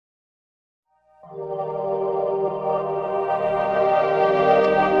Hi,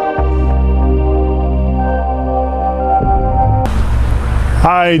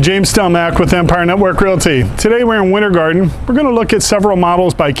 James Stelmack with Empire Network Realty. Today we're in Winter Garden. We're going to look at several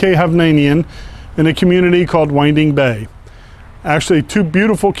models by K Hovnanian in a community called Winding Bay. Actually, two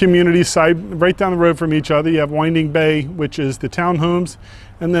beautiful communities right down the road from each other. You have Winding Bay, which is the townhomes,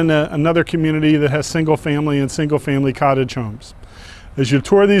 and then another community that has single family and single family cottage homes. As you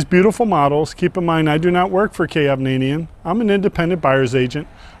tour these beautiful models, keep in mind I do not work for K Hovnanian. I'm an independent buyer's agent.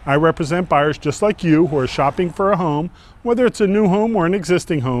 I represent buyers just like you who are shopping for a home, whether it's a new home or an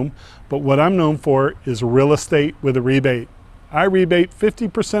existing home, but what I'm known for is real estate with a rebate. I rebate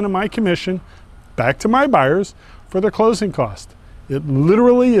 50% of my commission back to my buyers for their closing cost. It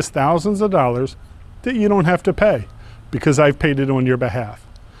literally is thousands of dollars that you don't have to pay because I've paid it on your behalf.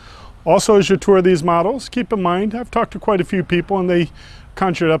 Also, as you tour these models, keep in mind, I've talked to quite a few people and they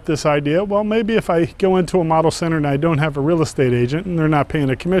conjured up this idea, well, maybe if I go into a model center and I don't have a real estate agent and they're not paying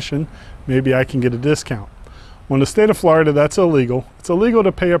a commission, maybe I can get a discount. Well, in the state of Florida, that's illegal. It's illegal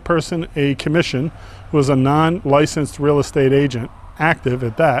to pay a person a commission who is a non-licensed real estate agent, active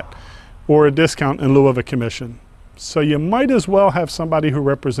at that, or a discount in lieu of a commission. So you might as well have somebody who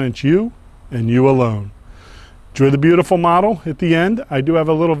represents you and you alone. Enjoy the beautiful model. At the end, I do have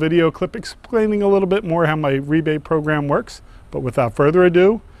a little video clip explaining a little bit more how my rebate program works. But without further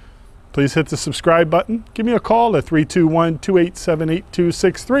ado, please hit the subscribe button. Give me a call at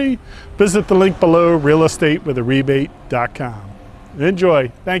 321-287-8263. Visit the link below, realestatewitharebate.com.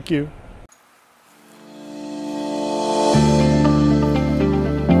 Enjoy. Thank you.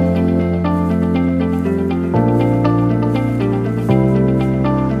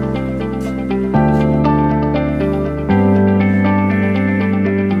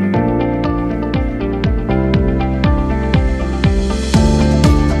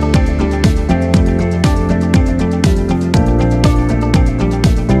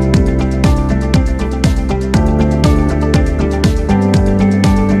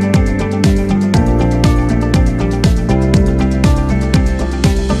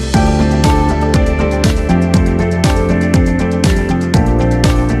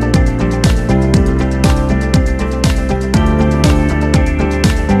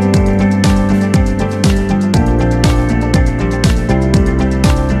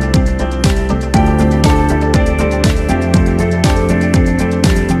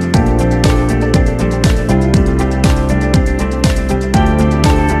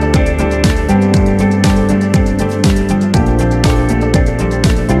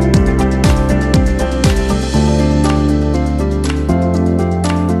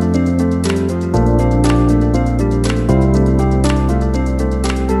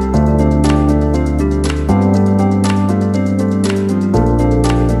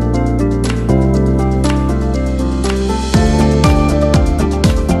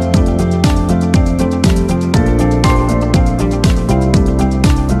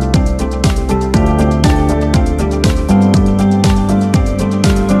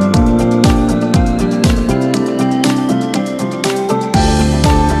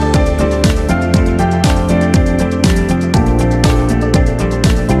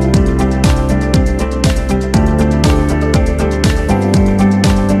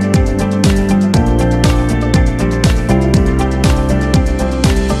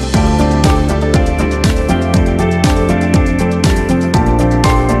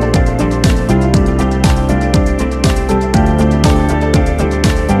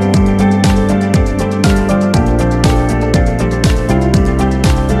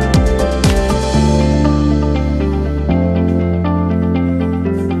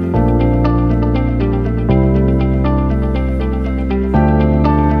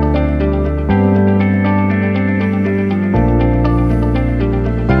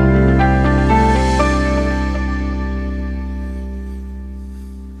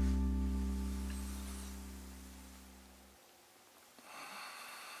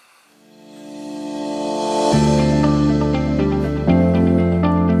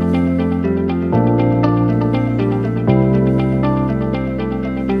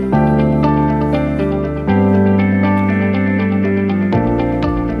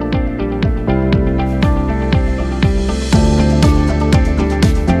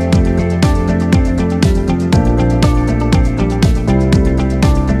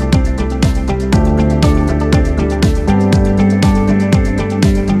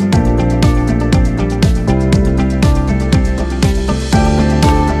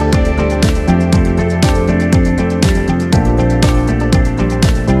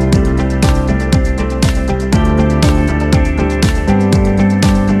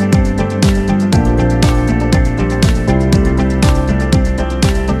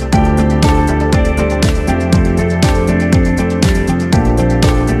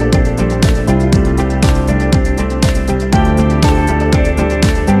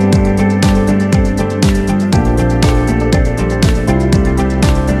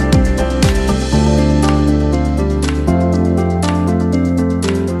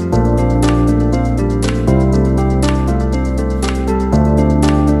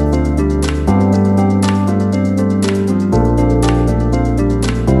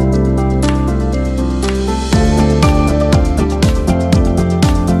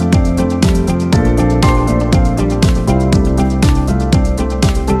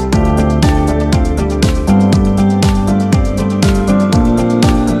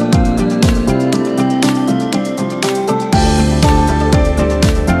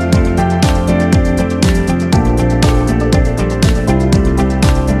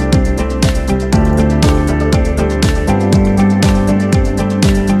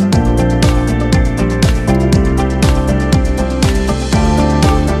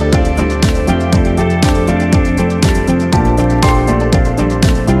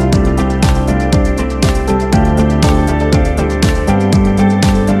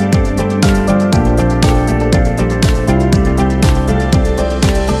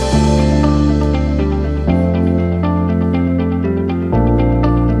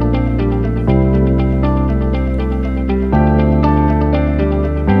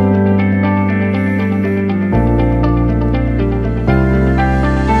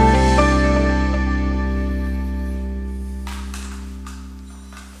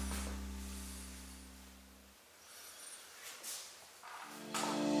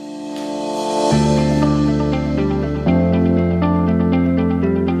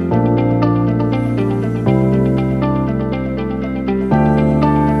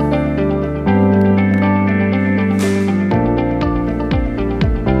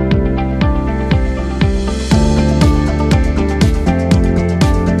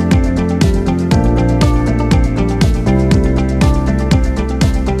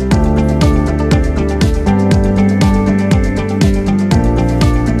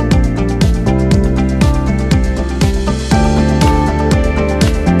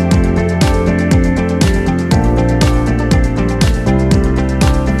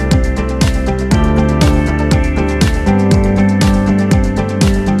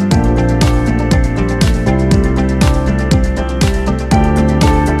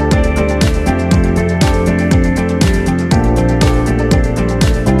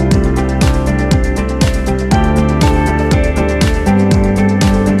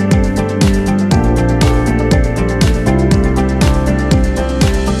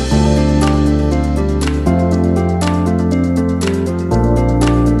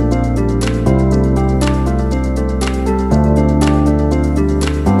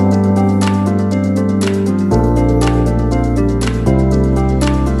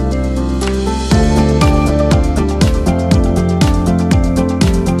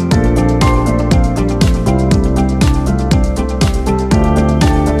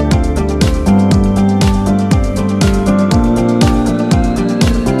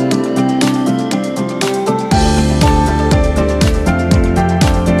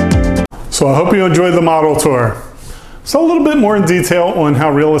 So I hope you enjoyed the model tour. So a little bit more in detail on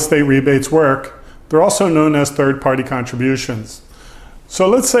how real estate rebates work. They're also known as third-party contributions. So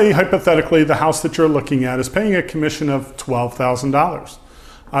let's say hypothetically the house that you're looking at is paying a commission of $12,000.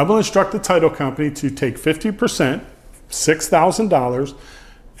 I will instruct the title company to take 50%, $6,000,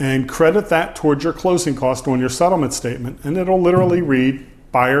 and credit that towards your closing cost on your settlement statement. And it'll literally read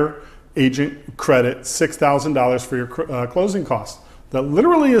buyer agent credit $6,000 for your closing costs. That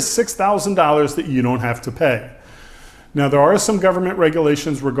literally is $6,000 that you don't have to pay. Now there are some government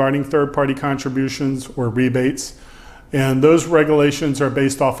regulations regarding third-party contributions or rebates, and those regulations are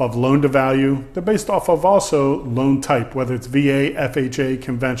based off of loan to value. They're based off of also loan type, whether it's VA, FHA,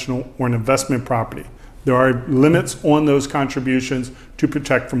 conventional, or an investment property. There are limits on those contributions to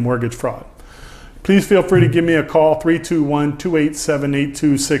protect from mortgage fraud. Please feel free to give me a call,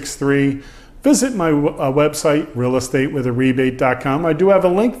 321-287-8263. Visit my website, realestatewitharebate.com. I do have a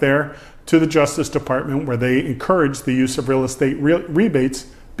link there to the Justice Department where they encourage the use of real estate rebates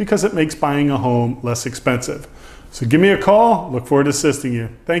because it makes buying a home less expensive. So give me a call. Look forward to assisting you.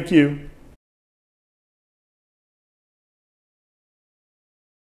 Thank you.